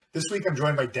This week, I'm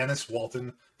joined by Dennis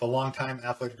Walton, the longtime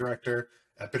athletic director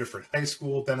at Biddeford High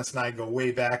School. Dennis and I go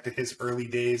way back to his early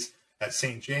days at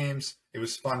St. James. It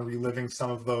was fun reliving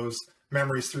some of those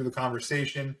memories through the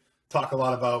conversation. Talk a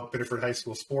lot about Biddeford High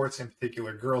School sports, in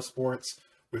particular girls sports.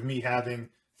 With me having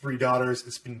 3 daughters,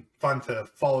 it's been fun to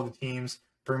follow the teams,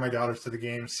 bring my daughters to the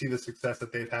games, see the success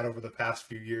that they've had over the past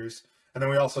few years. And then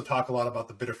we also talk a lot about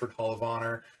the Biddeford Hall of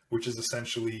Honor, which is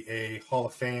essentially a Hall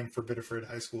of Fame for Biddeford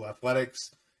High School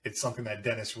athletics. It's something that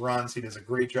Dennis runs. He does a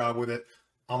great job with it.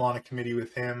 I'm on a committee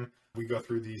with him. We go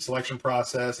through the selection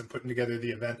process and putting together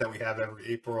the event that we have every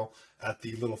April at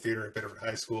the Little Theater at Biddeford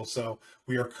High School. So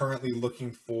we are currently looking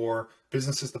for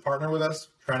businesses to partner with us,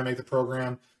 trying to make the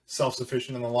program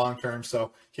self-sufficient in the long term.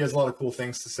 So he has a lot of cool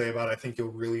things to say about it. I think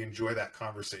you'll really enjoy that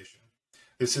conversation.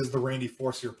 This is the Randy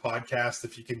Forcier podcast.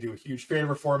 If you can do a huge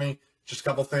favor for me, just a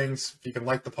couple things. If you can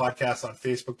like the podcast on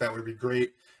Facebook, that would be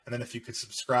great. And then if you could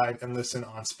subscribe and listen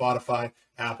on Spotify,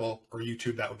 Apple, or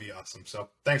YouTube, that would be awesome. So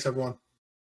thanks, everyone.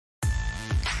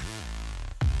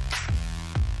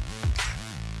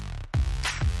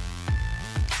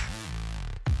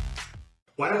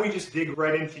 Why don't we just dig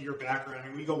right into your background?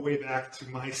 And we go way back to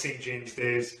my St. James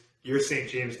days, your St.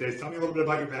 James days. Tell me a little bit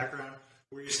about your background,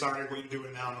 where you started, what you're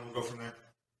doing now, and then we'll go from there.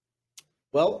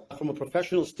 Well, from a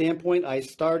professional standpoint, I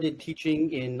started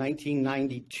teaching in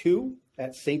 1992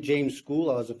 at St. James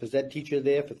School. I was a phys ed teacher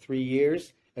there for 3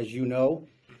 years, as you know.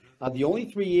 The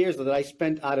only 3 years that I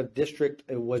spent out of district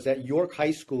was at York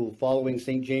High School following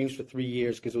St. James for 3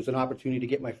 years because it was an opportunity to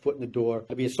get my foot in the door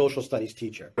to be a social studies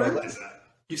teacher. What is that?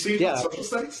 You see social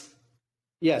studies?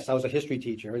 Yes, I was a history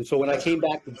teach,er and so when I came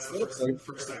back to Biddeford,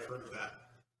 first I've heard of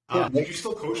that. Did you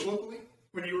still coach locally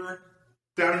when you were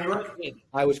down in York?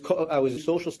 I was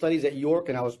social studies at York,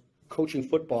 and I was coaching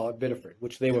football at Biddeford,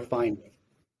 which they were fine with.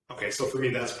 Okay, so for me,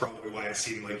 that's probably why it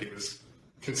seemed like it was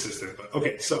consistent. But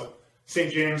okay, so St.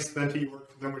 James, then to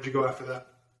York, then where'd you go after that?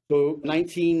 So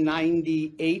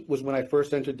 1998 was when I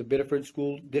first entered the Biddeford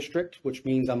School District, which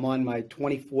means I'm on my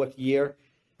 24th year.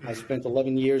 I spent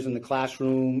 11 years in the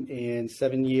classroom and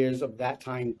 7 years of that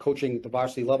time coaching at the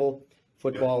varsity level,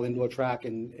 football, indoor track,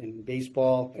 and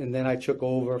baseball. And then I took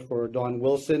over for Don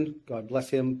Wilson, God bless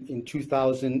him, in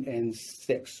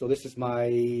 2006. So this is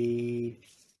my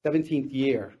 17th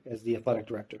year as the athletic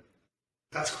director.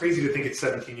 That's crazy to think it's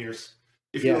 17 years.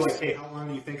 If you're like, hey, how long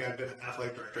do you think I've been an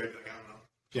athletic director? I'd be like,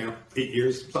 I don't know, 8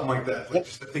 years, something like that. Like,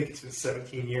 just, I think it's been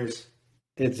 17 years.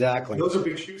 Exactly. And those are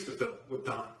big shoes to fill with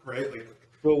Don, right? Like,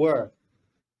 well, we're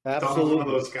absolutely Don's one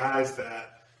of those guys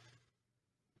that,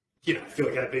 I feel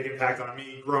like had a big impact on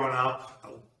me growing up,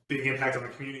 a big impact on the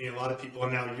community, a lot of people,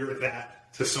 and now you're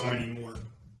that to so many more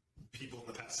people in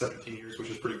the past 17 years, which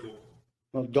is pretty cool.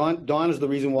 Well, Don is the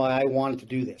reason why I wanted to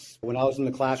do this. When I was in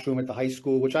the classroom at the high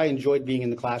school, which I enjoyed being in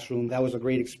the classroom, that was a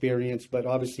great experience, but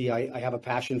obviously I have a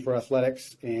passion for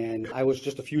athletics, and I was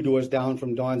just a few doors down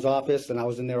from Don's office, and I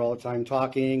was in there all the time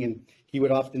talking, and he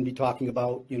would often be talking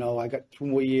about, I got 2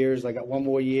 more years, I got 1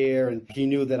 more year, and he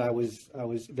knew that I was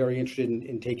very interested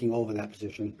in taking over that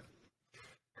position.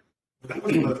 That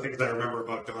was one of the things that I remember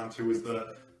about Don, too, was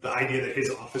the idea that his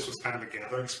office was kind of a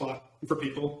gathering spot for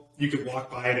people. You could walk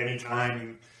by at any time,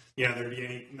 and there'd be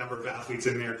any number of athletes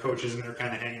in there, coaches in there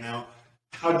kind of hanging out.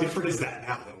 How different is that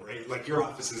now, though, right? Like, your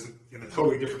office is in a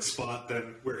totally different spot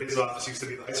than where his office used to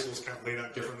be. The high school's kind of laid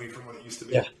out differently from what it used to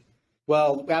be. Yeah.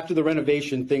 Well, after the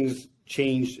renovation, things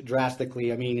changed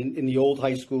drastically. I mean, in the old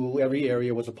high school, every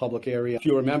area was a public area. If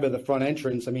you remember the front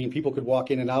entrance, people could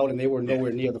walk in and out, and they were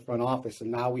nowhere near the front office.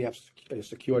 And now we have a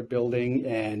secured building,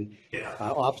 and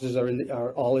offices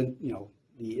are all in,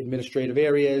 the administrative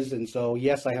areas. And so,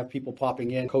 yes, I have people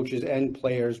popping in, coaches and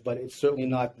players, but it's certainly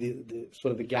not the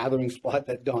sort of the gathering spot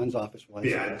that Don's office was.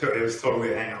 Yeah, it was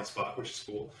totally a hangout spot, which is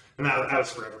cool. And that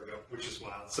was forever ago, which is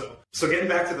wild. So getting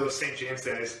back to those St. James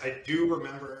days, I do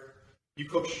remember you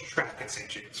coached track at St.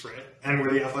 James, right? And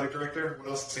were the athletic director. What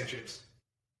else at St. James?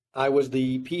 I was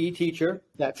the PE teacher.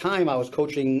 At that time, I was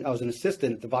an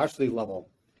assistant at the varsity level.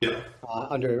 Yeah.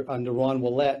 Under Ron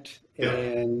Willett,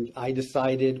 and I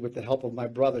decided, with the help of my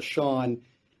brother Sean,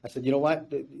 I said, you know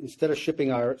what? Instead of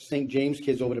shipping our St. James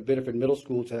kids over to Biddeford Middle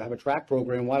School to have a track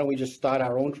program, why don't we just start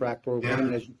our own track program? Yeah.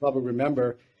 And as you probably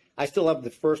remember, I still have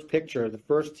the first picture, the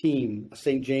first team,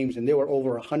 St. James, and there were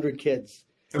over 100 kids.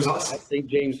 It was awesome. At St.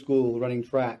 James School running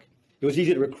track. It was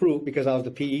easy to recruit because I was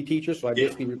the PE teacher, so I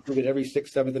basically recruited every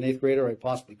 6th, 7th, and 8th grader I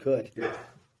possibly could.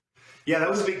 Yeah, that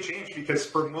was a big change because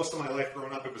for most of my life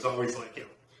growing up, it was always like,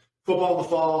 football in the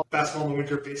fall, basketball in the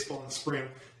winter, baseball in the spring.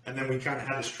 And then we kind of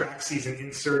had this track season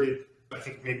inserted, I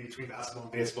think maybe between basketball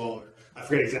and baseball, or I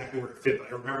forget exactly where it fit, but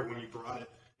I remember when you brought it,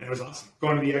 and it was awesome.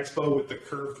 Going to the expo with the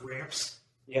curved ramps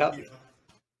Yeah, You know,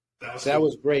 that was that cool.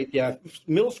 was great. Yeah,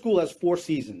 middle school has 4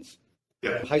 seasons.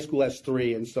 Yeah, High school has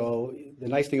 3, and so the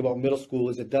nice thing about middle school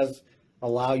is it does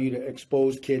allow you to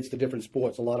expose kids to different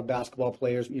sports. A lot of basketball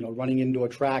players, running indoor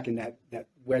track in that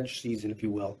wedge season, if you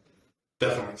will.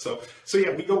 definitely. So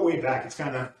yeah, we go way back. It's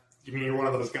kind of, I mean, you're one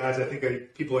of those guys. I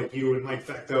think people like you and Mike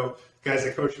Fecto, guys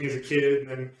that coached me as a kid, and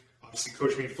then obviously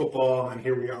coached me in football, and then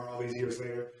here we are all these years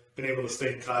later, been able to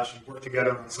stay in touch and work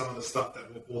together on some of the stuff that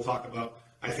we'll talk about.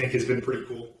 I think has been pretty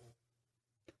cool.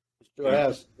 Sure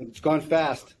has. It's gone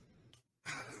fast.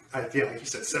 Yeah, like you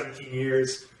said, 17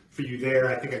 years for you there.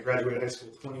 I think I graduated high school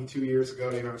 22 years ago.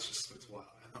 It's wild.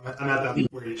 I'm at that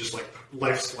where you just like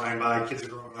life's flying by, kids are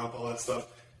growing up, all that stuff.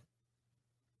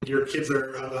 Your kids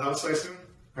are out of the house, I assume,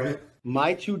 right?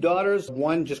 My 2 daughters,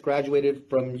 one just graduated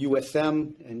from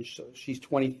USM, and she's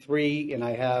 23, and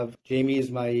I have Jamie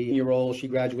is my year-old. She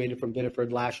graduated from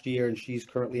Biddeford last year, and she's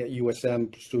currently at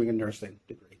USM pursuing a nursing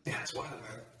degree. Yeah, it's wild,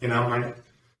 man.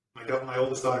 My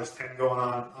oldest daughter's 10 going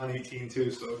on 18 too,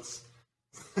 so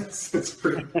it's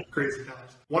pretty crazy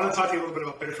times. I want to talk to you a little bit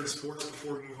about Biddeford sports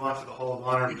before we move on to the Hall of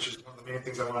Honor, which is one of the main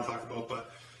things I want to talk about,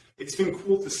 but it's been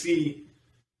cool to see,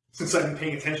 since I've been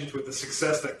paying attention to it, the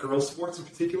success that girls' sports in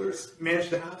particular has managed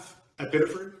to have at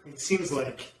Biddeford. I mean, it seems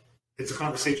like it's a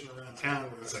conversation around town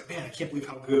where it's like, man, I can't believe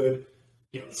how good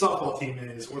the softball team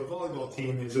is, or the volleyball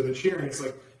team is, or the cheering. It's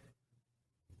like,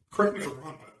 correct me if I'm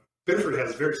wrong, but Biddeford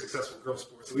has very successful girls'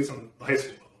 sports, at least on the high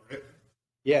school level, right?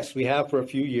 Yes, we have for a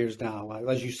few years now.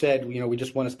 As you said, we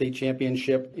just won a state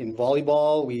championship in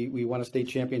volleyball. We won a state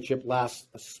championship last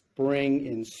spring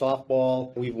in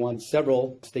softball. We've won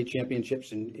several state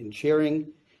championships in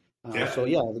cheering. So,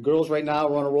 the girls right now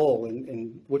are on a roll.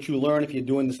 And what you learn if you're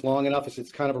doing this long enough is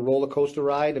it's kind of a roller coaster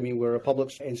ride. I mean, we're a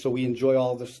public, and so we enjoy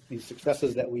all these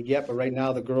successes that we get. But right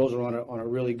now, the girls are on a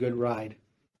really good ride.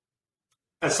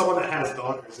 As someone that has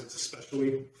daughters, it's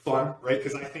especially fun, right?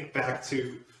 Because I think back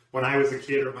to when I was a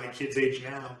kid or my kid's age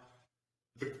now,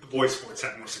 the boys' sports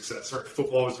had more success. Right?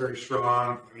 Football was very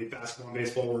strong. I mean, basketball and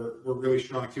baseball were really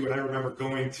strong too. And I remember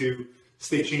going to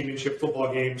state championship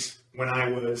football games when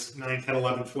I was 9, 10,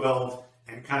 11, 12,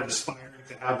 and kind of aspiring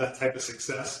to have that type of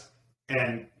success.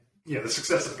 And, the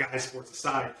success of guys' sports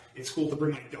aside, it's cool to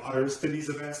bring my daughters to these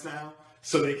events now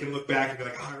so they can look back and be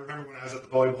like, oh, I remember when I was at the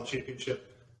volleyball championship,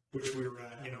 which we were at,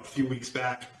 a few weeks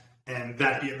back, and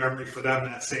that'd be a memory for them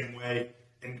that same way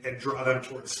and draw them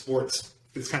towards sports.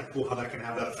 It's kind of cool how that can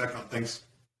have that effect on things.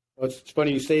 Well, it's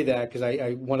funny you say that because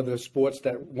I one of the sports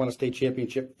that won a state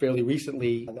championship fairly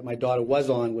recently that my daughter was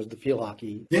on was the field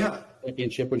hockey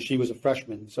championship when she was a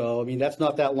freshman. So, I mean, that's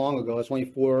not that long ago. It's only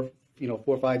 4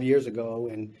 or 5 years ago,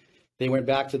 and they went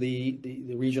back to the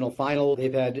regional final.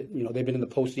 They've had, they've been in the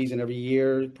postseason every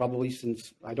year, probably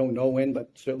since I don't know when,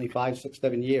 but certainly 5, 6,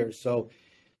 7 years. So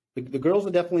the girls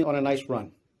are definitely on a nice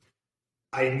run.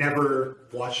 I never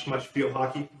watched much field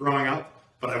hockey growing up,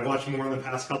 but I've watched more in the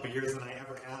past couple of years than I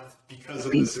ever have because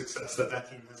of the success that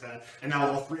team has had. And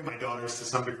now all 3 of my daughters, to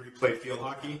some degree, play field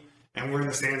hockey, and we're in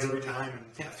the stands every time.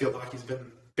 And field hockey's been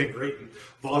great. And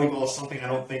volleyball is something I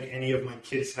don't think any of my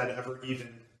kids had ever even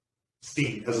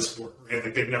seen as a sport. Right?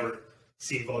 Like they've never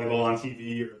seen volleyball on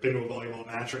TV or been to a volleyball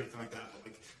match or anything like that. But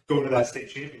like going to that state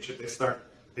championship, they start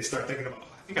thinking about,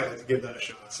 I think I'd like to give that a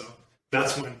shot. So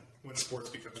that's when sports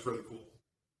becomes really cool.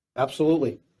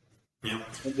 Absolutely. Yeah.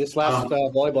 This last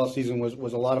volleyball season was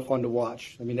a lot of fun to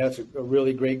watch. I mean, that's a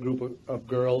really great group of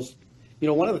girls.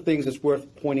 One of the things that's worth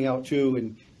pointing out too,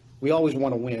 and we always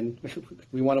want to win.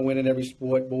 We want to win in every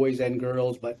sport, boys and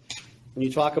girls. But when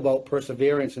you talk about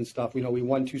perseverance and stuff, we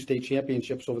won 2 state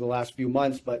championships over the last few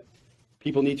months. But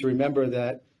people need to remember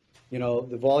that,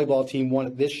 the volleyball team won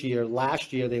it this year.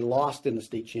 Last year, they lost in the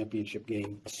state championship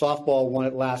game. Softball won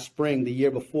it last spring. The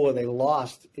year before, they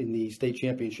lost in the state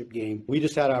championship game. We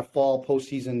just had our fall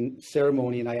postseason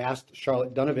ceremony, and I asked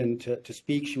Charlotte Donovan to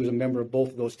speak. She was a member of both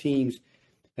of those teams,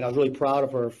 and I was really proud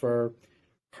of her for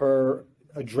her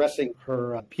addressing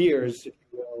her peers,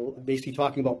 basically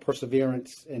talking about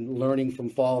perseverance and learning from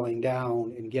falling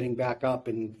down and getting back up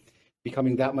and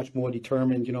becoming that much more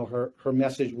determined. Her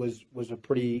message was a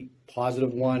pretty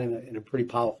positive one and a pretty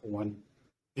powerful one.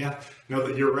 Yeah,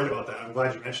 you're right about that. I'm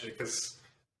glad you mentioned it because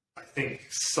I think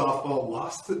softball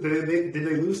lost. Did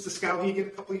they lose to Skowhegan a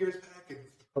couple of years back?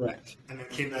 Correct. And then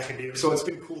came back and beat them. So it's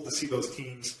been cool to see those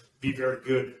teams be very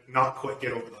good, not quite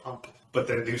get over the hump, but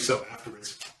then do so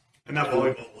afterwards. And that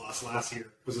volleyball loss last year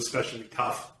was especially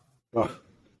tough. Oh,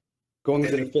 going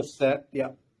into the 5th set, yeah,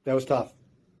 that was tough.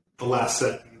 The last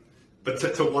set. But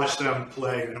to watch them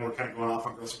play, I know we're kind of going off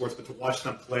on girls' sports, but to watch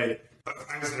them play,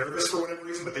 I was nervous for whatever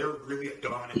reason, but they were really a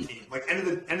dominant team. Like end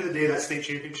of the day, that state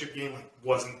championship game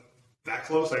wasn't that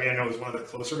close. I mean, I know it was one of the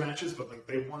closer matches, but like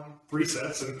they won 3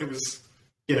 sets, and it was,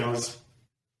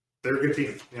 they're a good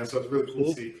team. So it's really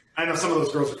cool to see. I know some of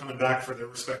those girls are coming back for their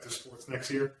respective sports next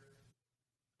year.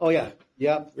 Oh, yeah.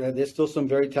 Yeah. There's still some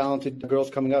very talented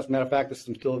girls coming out. As a matter of fact, there's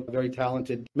some still very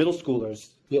talented middle schoolers.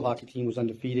 Field hockey team was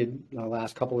undefeated in the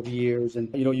last couple of years.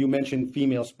 And, you mentioned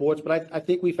female sports, but I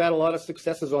think we've had a lot of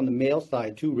successes on the male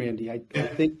side too, Randy. I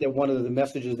think that one of the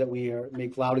messages that we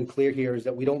make loud and clear here is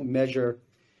that we don't measure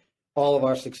all of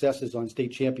our successes on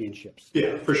state championships.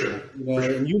 Yeah, for sure.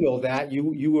 And you know that.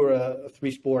 You were a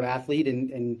 3-sport athlete,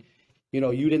 and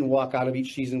you didn't walk out of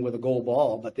each season with a gold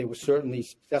ball, but they were certainly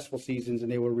successful seasons, and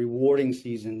they were rewarding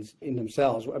seasons in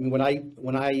themselves. I mean,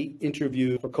 when I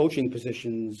interview for coaching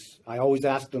positions, I always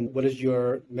ask them, "What is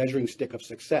your measuring stick of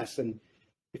success?" And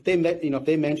if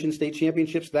they mention state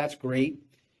championships, that's great.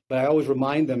 But I always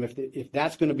remind them, if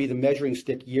that's going to be the measuring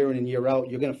stick year in and year out,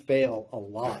 you're going to fail a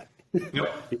lot.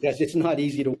 Yep. Because it's not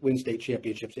easy to win state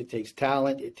championships. It takes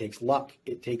talent. It takes luck.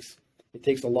 It takes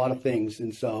a lot of things.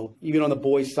 And so even on the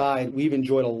boys' side, we've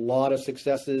enjoyed a lot of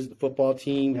successes. The football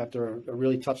team, after a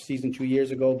really tough season 2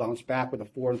 years ago, bounced back with a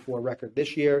 4-4 record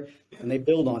this year, and they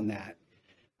build on that.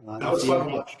 That was fun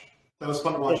to watch. That was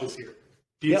fun to watch this year.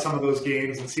 Beat some of those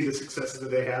games and see the successes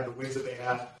that they had, the wins that they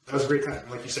had. That was a great time.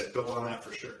 Like you said, build on that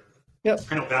for sure. Yep.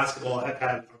 I know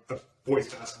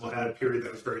boys basketball had a period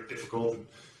that was very difficult,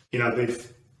 and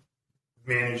they've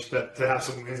managed to have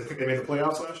some wins. I think they made the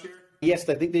playoffs last year. Yes,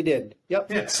 I think they did.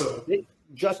 Yep. Yeah, so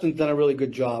Justin's done a really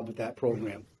good job with that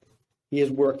program. He has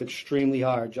worked extremely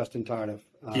hard, Justin Tardif.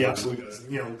 He absolutely does.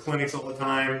 Clinics all the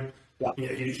time.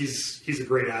 Yeah. He's a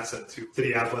great asset to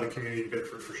the athletic community of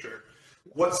Biddeford for sure.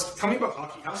 Tell me about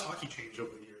hockey. How's hockey changed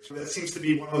over the years? That seems to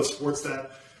be one of those sports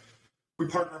that we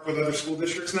partner up with other school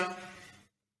districts now.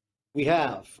 We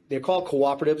have. They're called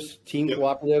cooperatives, team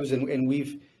cooperatives, and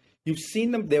you've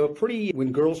seen them. They were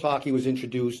when girls hockey was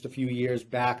introduced a few years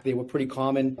back, they were pretty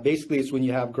common. Basically, it's when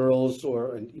you have girls,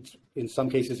 or in some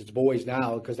cases it's boys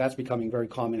now, because that's becoming very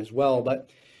common as well. But,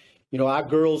 our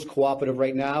girls cooperative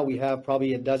right now, we have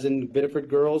probably a dozen Biddeford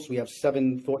girls. We have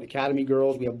 7 Thornton Academy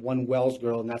girls. We have 1 Wells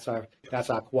girl, and that's our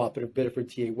cooperative,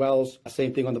 Biddeford TA Wells.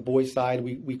 Same thing on the boys' side.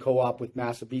 We co-op with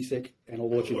Massabesic and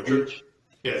Old Orchard Beach.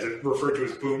 Yeah, is it referred to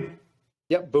as Boom?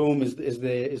 Yep, Boom is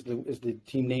the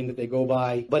team name that they go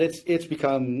by. But it's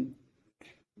become,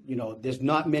 there's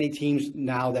not many teams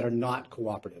now that are not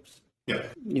cooperatives. Yeah.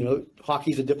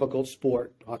 Hockey's a difficult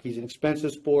sport. Hockey's an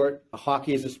expensive sport.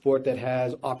 Hockey is a sport that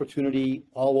has opportunity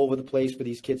all over the place for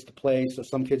these kids to play. So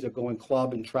some kids are going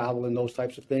club and travel and those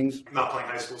types of things. Not playing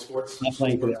high school sports. Not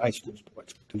playing for their high school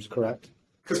sports. That's correct.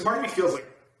 Because part of me feels like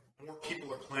more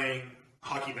people are playing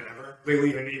hockey than ever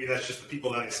lately, and maybe that's just the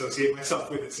people that I associate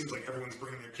myself with. It seems like everyone's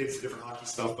bringing their kids to different hockey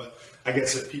stuff, but I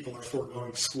guess if people are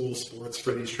foregoing school sports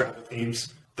for these travel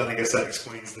teams, then I guess that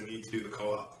explains the need to do the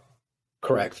co-op.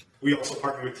 Correct. We also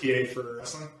partner with TA for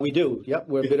wrestling? We do, yep.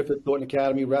 We're Biddeford Thornton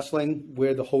Academy Wrestling.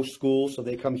 We're the host school, so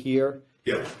they come here.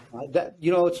 Yeah.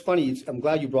 It's funny. I'm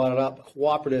glad you brought it up.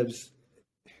 Cooperatives,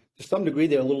 to some degree,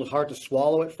 they're a little hard to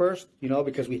swallow at first,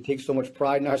 because we take so much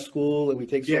pride in our school, and we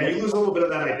take so much. You lose a little bit of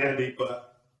that identity,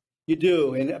 but you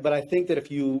do. But I think that if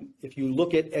you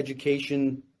look at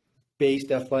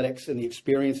education-based athletics and the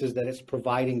experiences that it's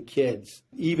providing kids,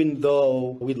 even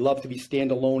though we'd love to be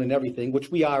standalone in everything,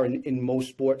 which we are in most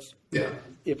sports,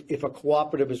 if a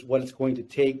cooperative is what it's going to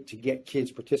take to get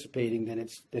kids participating, then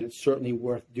it's certainly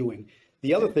worth doing.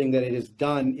 The other thing that it has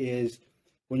done is,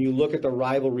 when you look at the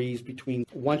rivalries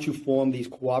once you form these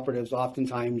cooperatives,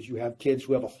 oftentimes you have kids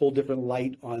who have a whole different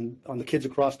light on the kids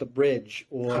across the bridge,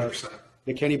 or 100%.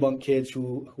 The Kennebunk kids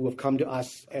who have come to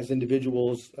us as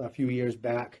individuals a few years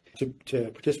back to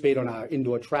participate on our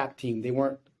indoor track team. They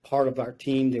weren't part of our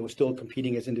team. They were still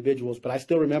competing as individuals. But I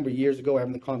still remember years ago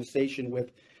having the conversation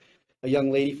with a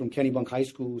young lady from Kennebunk High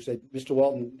School who said, "Mr.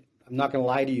 Walton, I'm not going to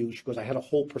lie to you." She goes, "I had a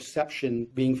whole perception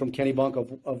being from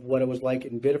Kennebunk of what it was like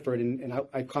in Biddeford, and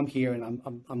I come here and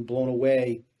I'm blown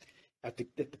away at the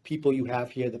people you have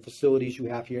here, the facilities you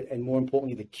have here, and more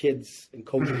importantly, the kids and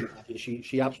coaches you have here."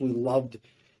 She absolutely loved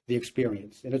the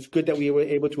experience, and it's good that we were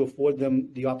able to afford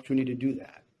them the opportunity to do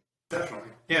that. Definitely,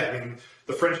 yeah. I mean,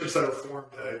 the friendships that are formed,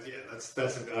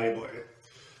 that's invaluable.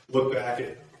 Look back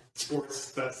at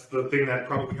sports, that's the thing that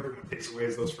probably everyone takes away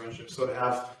is those friendships. So to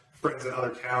have friends in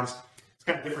other towns, it's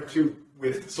kind of different too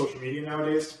with social media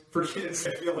nowadays for kids.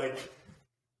 I feel like,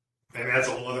 and that's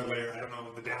a whole other layer. I don't know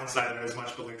the downside of it as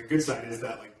much, but the good side is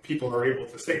that people are able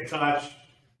to stay in touch,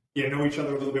 know each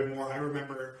other a little bit more. I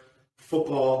remember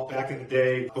football back in the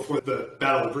day, before the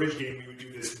Battle of the Bridge game, we would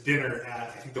do this dinner at,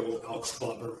 I think, the old Elks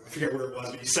Club, or I forget where it was,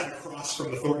 but you sat across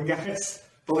from the Thornton guys.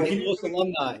 But Close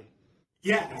alumni.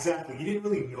 Yeah, exactly. You didn't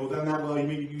really know them that well. You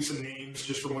maybe knew some names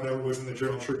just from whatever was in the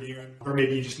Journal Tribune, or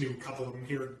maybe you just knew a couple of them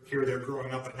here or there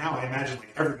growing up. But now I imagine like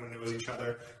everyone knows each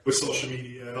other with social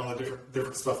media and all the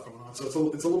different stuff going on. So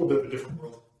it's a little bit of a different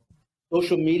world.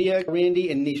 Social media,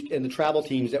 Randy, and the travel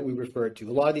teams that we referred to.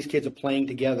 A lot of these kids are playing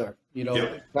together.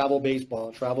 Travel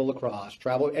baseball, travel lacrosse,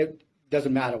 travel. It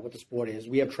doesn't matter what the sport is.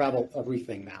 We have travel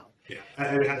everything now. Yeah,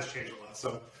 and it has changed a lot.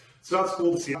 So that's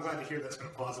cool to see. I'm glad to hear that's been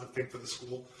a positive thing for the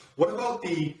school. What about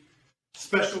the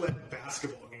special ed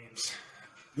basketball games?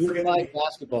 Unified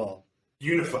basketball.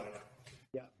 Unified.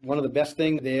 Yeah, one of the best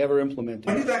things they ever implemented.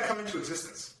 When did that come into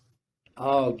existence?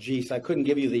 Oh, geez, I couldn't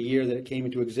give you the year that it came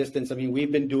into existence. I mean,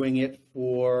 we've been doing it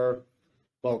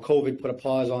COVID put a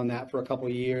pause on that for a couple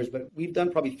of years, but we've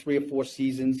done probably 3 or 4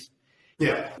 seasons.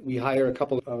 Yeah. We hire a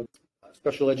couple of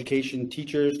special education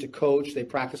teachers to coach. They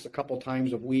practice a couple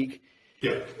times a week.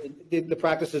 Yeah. The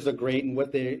practices are great, and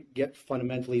what they get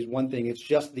fundamentally is one thing. It's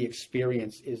just the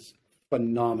experience is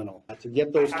phenomenal. To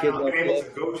get those kids I've been able to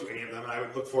go to any of them, and I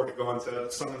would look forward to going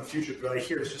to some in the future, but I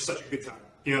hear it's just such a good time.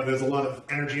 There's a lot of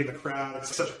energy in the crowd.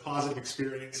 It's such a positive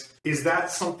experience. Is that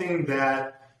something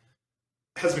that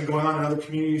has been going on in other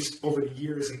communities over the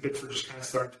years, and Biddeford just kind of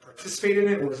started to participate in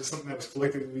it, or is it something that was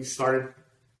collectively started?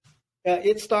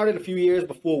 It started a few years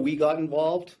before we got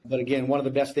involved. But again, one of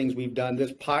the best things we've done,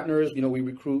 there's partners, we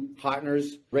recruit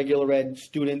partners, regular ed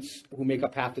students who make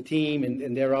up half the team,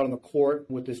 and they're out on the court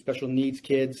with the special needs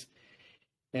kids.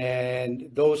 And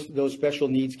those special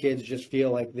needs kids just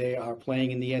feel like they are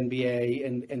playing in the NBA,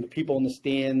 and the people in the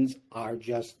stands are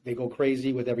they go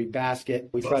crazy with every basket.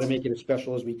 We try to make it as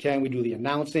special as we can. We do the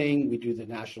announcing, we do the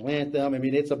national anthem. I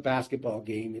mean, it's a basketball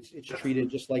game. It's treated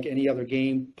just like any other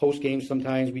game. Post game,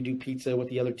 sometimes we do pizza with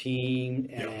the other team,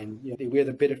 and they wear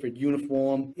the Biddeford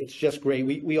uniform. It's just great.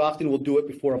 We often will do it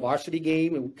before a varsity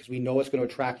game because we know it's going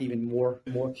to attract even more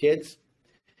kids.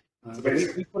 But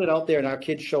we put it out there, and our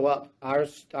kids show up. Our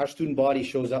student body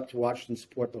shows up to watch and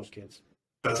support those kids.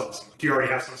 That's awesome. Do you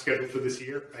already have some scheduled for this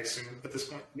year, I assume, at this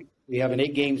point? We have an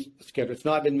 8-game schedule. It's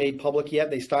not been made public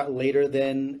yet. They start later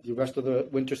than the rest of the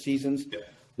winter seasons. Yeah.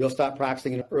 They'll start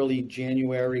practicing in early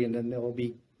January, and then they'll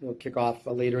kick off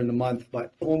later in the month.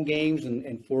 But home games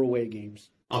and 4 away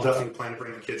games. I'll definitely plan to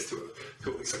bring the kids to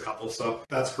at least a couple, so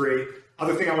that's great.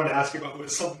 Other thing I wanted to ask you about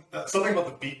was something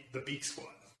about the Beak Squad.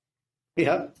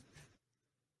 Yeah.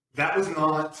 That was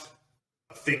not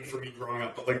a thing for me growing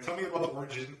up, but tell me about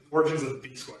the origins of the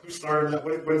Beak Squad. Who started that?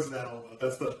 What is that all about?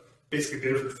 That's the basically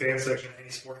Biddeford fan section of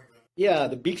any sporting event. Yeah,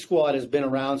 the Beak Squad has been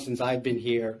around since I've been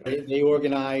here. They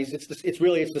organize. It's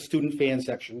the student fan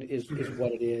section is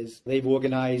what it is. They've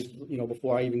organized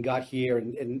before I even got here,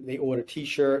 and they order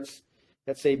T-shirts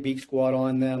that say Beak Squad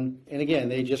on them. And again,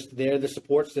 they're the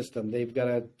support system. They've got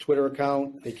a Twitter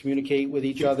account. They communicate with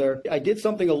each other. I did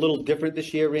something a little different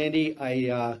this year, Randy.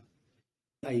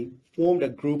 I formed a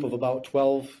group of about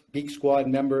 12 Beak Squad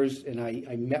members, and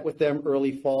I met with them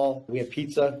early fall. We had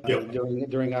pizza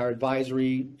during our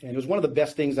advisory, and it was one of the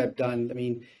best things I've done. I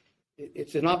mean,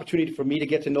 it's an opportunity for me to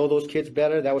get to know those kids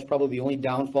better. That was probably the only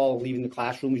downfall of leaving the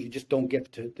classroom, is you just don't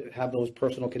get to have those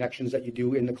personal connections that you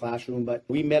do in the classroom. But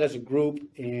we met as a group,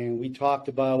 and we talked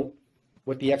about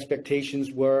what the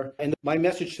expectations were. And my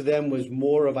message to them was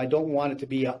more of, I don't want it to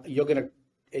be, you're going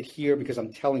to adhere because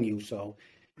I'm telling you so.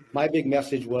 My big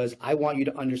message was, I want you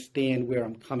to understand where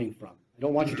I'm coming from. I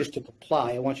don't want you just to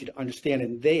comply. I want you to understand.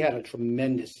 And they had a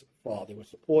tremendous fall. They were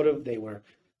supportive. They were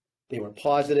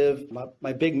positive.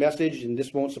 My big message, and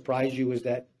this won't surprise you, is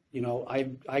that,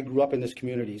 I grew up in this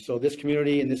community. So this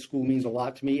community and this school means a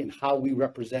lot to me, and how we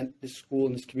represent this school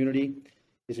and this community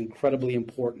is incredibly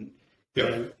important. Yeah.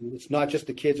 And it's not just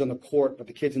the kids on the court, but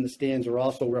the kids in the stands are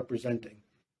also representing.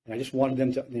 And I just wanted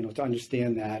them to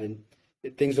understand that, and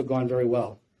things have gone very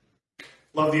well.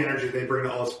 Love the energy they bring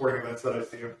to all the sporting events that I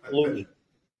see. Absolutely.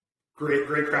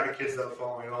 Great crowd of kids that are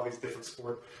following all these different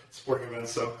sporting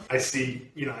events. So I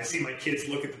see my kids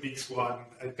look at the Beak Squad,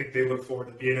 and I think they look forward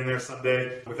to being in there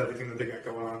someday with everything that they got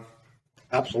going on.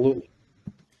 Absolutely.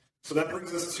 So that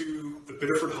brings us to the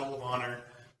Biddeford Hall of Honor,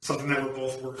 something that we're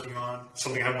both working on,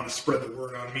 something I want to spread the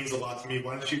word on. It means a lot to me.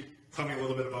 Why don't you tell me a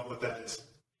little bit about what that is?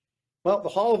 Well, the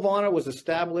Hall of Honor was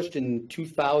established in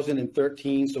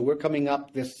 2013, so we're coming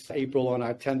up this April on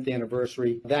our 10th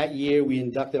anniversary. That year, we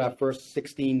inducted our first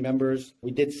 16 members. We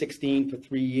did 16 for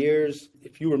 3 years.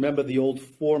 If you remember the old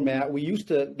format,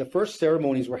 the first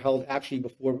ceremonies were held actually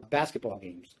before basketball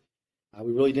games.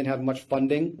 We really didn't have much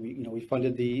funding. We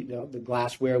funded the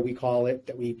glassware, we call it,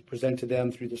 that we present to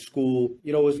them through the school.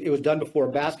 It was done before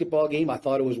a basketball game. I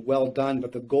thought it was well done,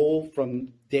 but the goal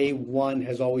from day one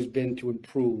has always been to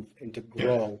improve and to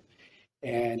grow.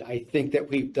 And I think that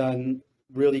we've done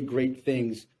really great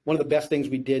things. One of the best things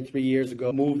we did 3 years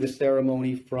ago, moved the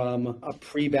ceremony from a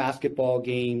pre-basketball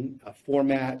game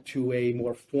format to a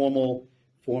more formal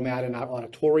format in our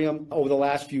auditorium. Over the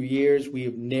last few years, we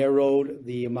have narrowed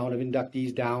the amount of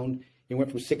inductees down. It went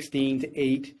from 16 to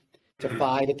 8 to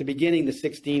 5. At the beginning, the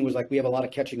 16 was like, we have a lot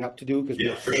of catching up to do because we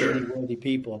have so many worthy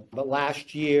people. But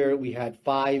last year, we had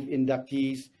 5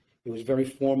 inductees. It was very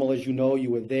formal, as you know.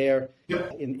 You were there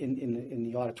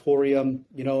in the auditorium,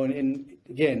 and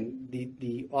again,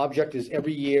 the object is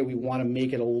every year we want to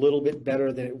make it a little bit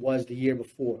better than it was the year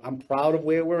before. I'm proud of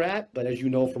where we're at, but as you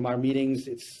know from our meetings,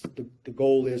 it's the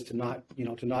goal is to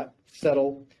not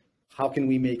settle. How can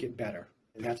we make it better?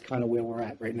 And that's kind of where we're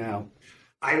at right now.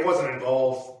 I wasn't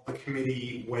involved in the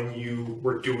committee when you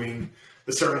were doing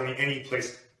the ceremony any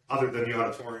place other than the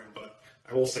auditorium, but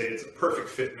I will say it's a perfect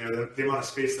fit in there. The amount of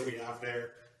space that we have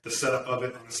there, the setup of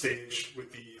it on the stage with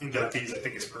the inductees, I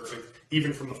think is perfect.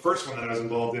 Even from the first one that I was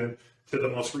involved in to the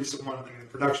most recent one, I mean, the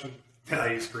production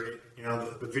value is great.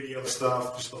 The video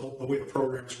stuff, just the way the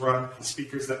program's run, the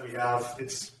speakers that we have,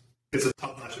 it's a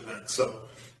top-notch event. So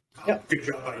good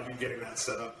job by you getting that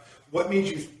set up. What made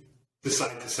you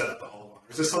decide to set up the Hall of Honor?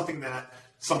 Is this something that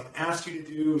someone asked you to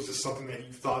do? Is this something that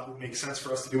you thought would make sense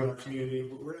for us to do in our community?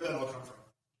 Where did that all come from?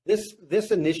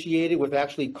 This initiated with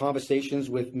actually conversations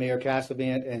with Mayor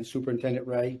Cassavant and Superintendent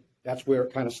Ray. That's where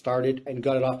it kind of started and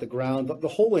got it off the ground. But the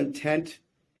whole intent,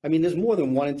 I mean, there's more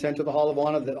than one intent to the Hall of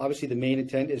Honor. Obviously, the main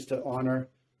intent is to honor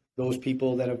those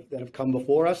people that have come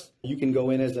before us. You can go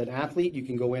in as an athlete. You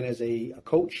can go in as a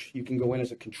coach. You can go in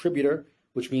as a contributor,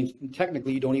 which means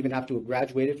technically you don't even have to have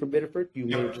graduated from Biddeford. You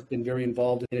may have just been very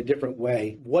involved in a different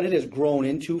way. What it has grown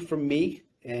into for me,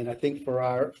 and I think for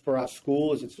our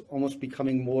school, is it's almost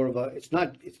becoming more of it's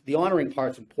the honoring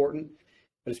part's important,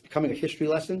 but it's becoming a history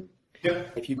lesson. Yeah.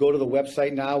 If you go to the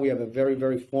website now, we have a very,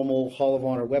 very formal Hall of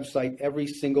Honor website. Every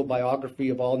single biography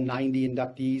of all 90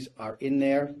 inductees are in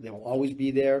there. They will always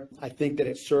be there. I think that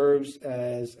it serves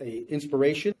as an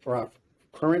inspiration for our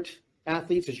current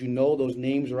athletes. As you know, those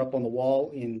names are up on the wall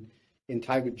in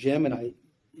Tiger Gym, and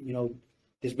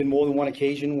there's been more than one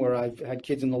occasion where I've had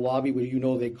kids in the lobby where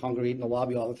they congregate in the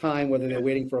lobby all the time, whether they're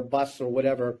waiting for a bus or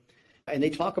whatever, and they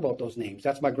talk about those names.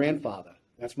 That's my grandfather.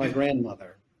 That's my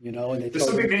grandmother. And there's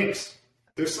some big names.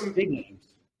 There's some big names.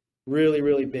 Really,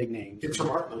 really big names. It's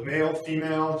remarkable. Male,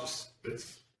 female,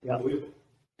 it's unbelievable.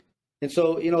 And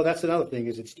so, that's another thing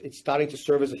is it's starting to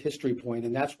serve as a history point.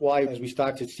 And that's why as we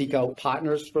start to seek out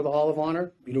partners for the Hall of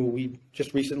Honor, we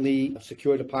just recently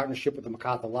secured a partnership with the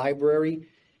MacArthur Library.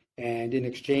 And in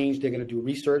exchange, they're going to do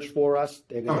research for us.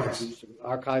 They're going to do some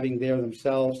archiving there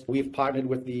themselves. We've partnered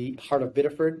with the Heart of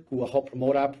Biddeford, who will help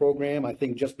promote our program. I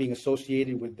think just being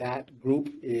associated with that group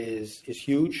is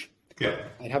huge. Yeah.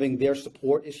 And having their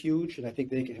support is huge. And I think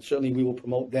we will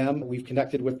promote them. We've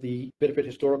connected with the Biddeford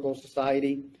Historical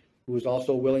Society, who is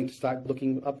also willing to start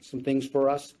looking up some things for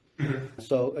us. Mm-hmm.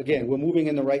 So again, we're moving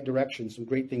in the right direction. Some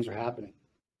great things are happening.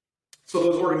 So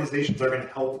those organizations are going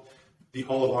to help the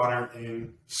Hall of Honor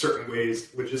in certain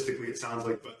ways, logistically it sounds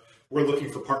like, but we're looking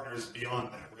for partners beyond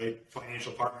that, right?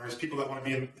 Financial partners, people that want to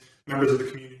be members of the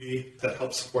community that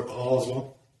help support the Hall as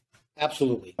well.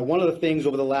 Absolutely. One of the things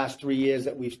over the last 3 years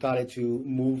that we've started to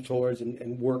move towards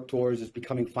and work towards is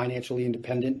becoming financially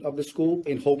independent of the school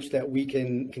in hopes that we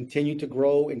can continue to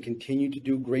grow and continue to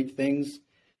do great things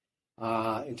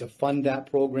and to fund that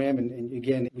program. And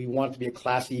again, we want it to be a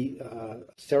classy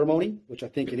ceremony, which I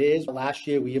think it is. Last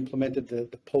year, we implemented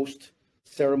the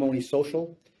post-ceremony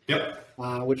social,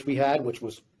 which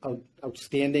was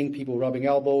outstanding. People rubbing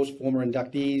elbows, former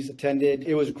inductees attended.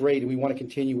 It was great, and we want to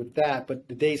continue with that. But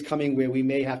the day's coming where we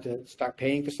may have to start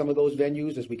paying for some of those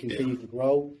venues as we continue to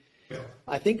grow. Yeah.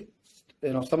 I think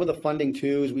some of the funding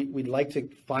too is we'd like to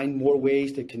find more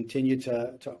ways to continue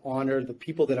to honor the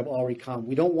people that have already come.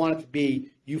 We don't want it to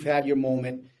be, you've had your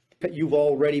moment, you've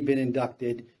already been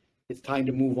inducted, it's time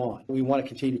to move on. We want to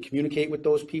continue to communicate with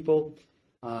those people.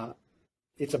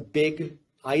 It's a big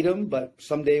item, but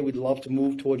someday we'd love to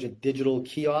move towards a digital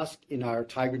kiosk in our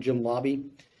Tiger Gym lobby.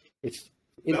 That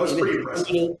was pretty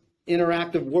impressive.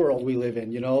 Interactive world we live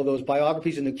in. Those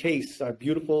biographies in the case are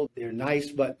beautiful, they're nice,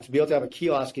 but to be able to have a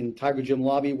kiosk in Tiger Gym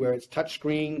lobby where it's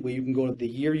touchscreen, where you can go to the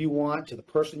year you want, to the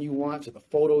person you want, to the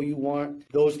photo you want,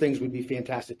 those things would be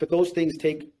fantastic. But those things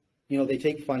take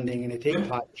funding and they take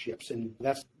partnerships, and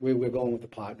that's where we're going with the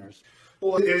partners.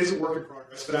 Well, it is a work in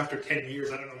progress, but after 10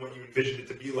 years, I don't know what you envisioned it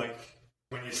to be like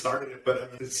when you started it,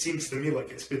 but it seems to me like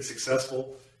it's been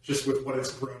successful just with what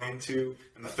it's grown into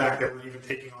and the fact that we're even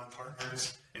taking on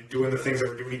partners and doing the things that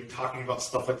we're doing, even talking about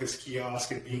stuff like this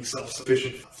kiosk and being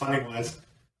self-sufficient funding-wise.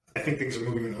 I think things are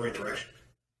moving in the right direction.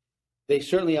 They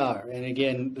certainly are. And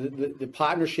again, the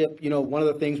partnership, one of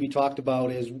the things we talked about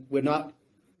is we're not,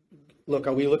 look,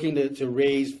 are we looking to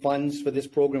raise funds for this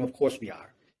program? Of course we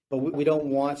are. But we don't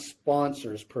want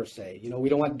sponsors per se. We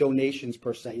don't want donations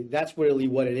per se. That's really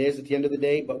what it is at the end of the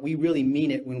day. But we really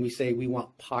mean it when we say we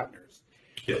want partners.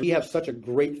 Yeah. We have such a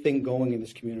great thing going in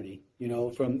this community,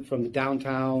 from the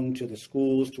downtown to the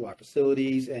schools to our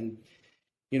facilities. And,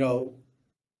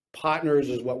 partners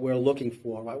is what we're looking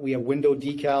for, right? We have window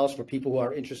decals for people who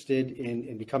are interested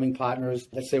in becoming partners.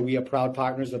 Let's say we are proud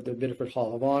partners of the Biddeford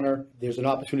Hall of Honor. There's an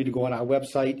opportunity to go on our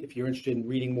website if you're interested in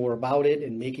reading more about it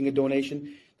and making a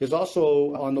donation. There's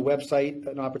also on the website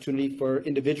an opportunity for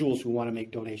individuals who want to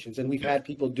make donations, and we've had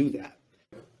people do that.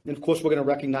 And of course, we're going to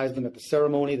recognize them at the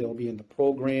ceremony. They'll be in the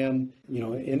program,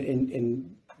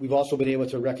 and we've also been able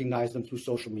to recognize them through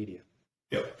social media.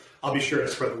 Yep. I'll be sure to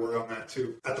spread the word on that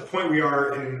too. At the point we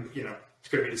are in, it's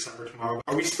going to be December tomorrow.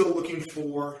 Are we still looking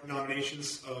for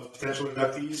nominations of potential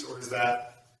inductees, or is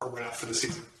that a wrap for the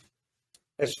season?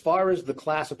 As far as the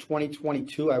class of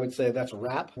 2022, I would say that's a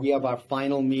wrap. We have our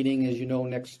final meeting, as you know,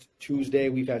 next Tuesday.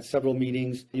 We've had several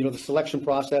meetings. The selection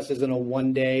process isn't a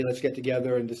one day, let's get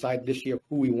together and decide this year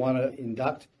who we want to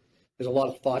induct. There's a lot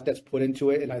of thought that's put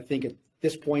into it. And I think at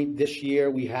this point this year,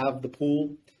 we have the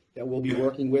pool that we'll be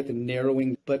working with and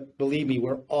narrowing. But believe me,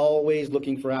 we're always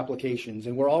looking for applications.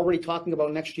 And we're already talking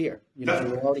about next year.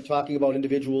 We're already talking about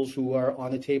individuals who are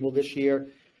on the table this year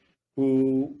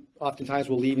who oftentimes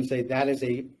will leave and say that is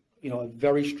a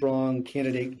very strong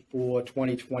candidate for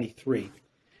 2023.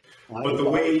 But the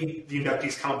way the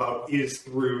inductees come about is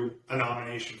through a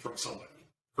nomination from somebody,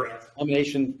 correct?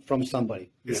 Nomination from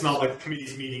somebody. It's not like the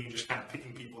committee's meeting and just kind of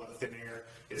picking people out of thin air.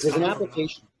 There's an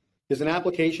application. There's an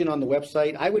application on the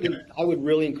website. I would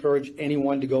really encourage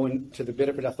anyone to go into the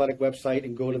Biddeford Athletic website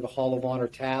and go to the Hall of Honor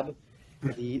tab.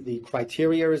 The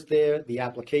criteria is there. The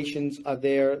applications are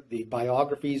there. The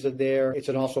biographies are there. It's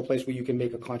also a place where you can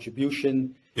make a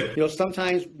contribution. Yeah.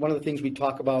 Sometimes one of the things we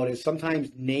talk about is sometimes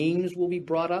names will be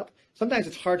brought up. Sometimes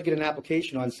it's hard to get an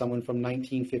application on someone from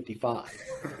 1955.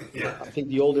 Yeah. I think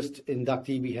the oldest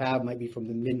inductee we have might be from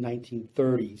the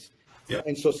mid-1930s. Yeah.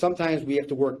 And so sometimes we have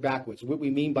to work backwards. What we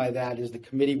mean by that is the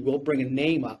committee will bring a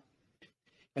name up,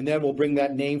 and then we'll bring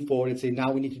that name forward and say,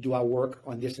 now we need to do our work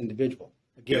on this individual.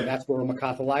 Again, that's where a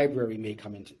MacArthur Library may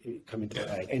come into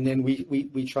play. And then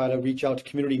we try to reach out to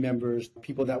community members,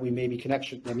 people that may be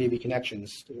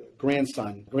connections,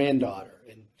 grandson, granddaughter.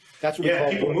 And that's what we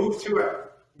call people move to it.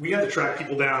 We had to track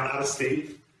people down out of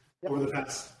state over the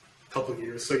past couple of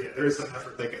years. So there is some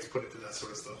effort that gets put into that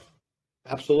sort of stuff.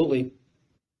 Absolutely.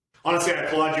 Honestly, I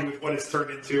applaud you with what it's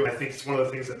turned into. I think it's one of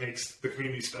the things that makes the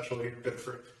community special here in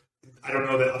Biddeford. I don't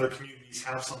know that other communities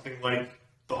have something like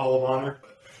the Hall of Honor,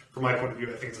 but from my point of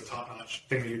view, I think it's a top-notch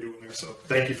thing that you're doing there. So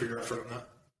thank you for your effort on that.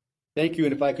 Thank you.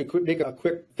 And if I could make a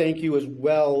quick thank you as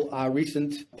well, our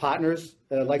recent partners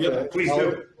that I'd like to please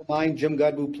do. Mine, Jim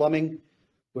Godbout Plumbing.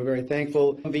 We're very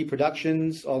thankful. MV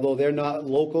Productions, although they're not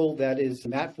local, that is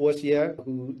Matt Forcier,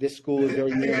 who this school is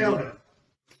very near.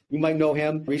 You might know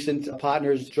him. Recent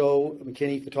partners, Joe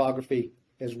McKinney Photography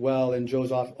as well. And Joe's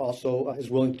also is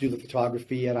willing to do the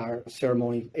photography at our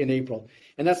ceremony in April.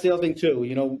 And that's the other thing, too.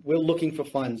 We're looking for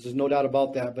funds. There's no doubt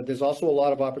about that. But there's also a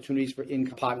lot of opportunities for in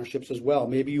partnerships as well.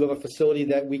 Maybe you have a facility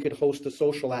that we could host a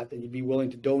social at that you'd be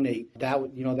willing to donate. That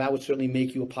would certainly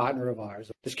make you a partner of ours.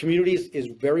 This community is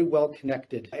very well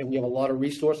connected. And we have a lot of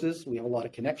resources. We have a lot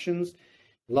of connections.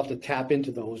 We'd love to tap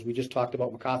into those. We just talked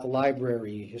about MacArthur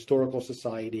Library, Historical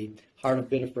Society, Heart of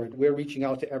Biddeford. We're reaching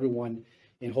out to everyone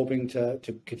and hoping to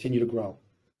continue to grow.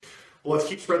 Well, let's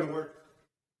keep spreading the word.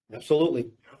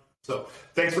 Absolutely. So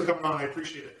thanks for coming on. I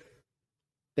appreciate it.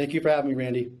 Thank you for having me,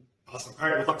 Randy. Awesome. All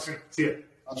right, we'll talk soon. See you.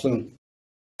 Talk soon.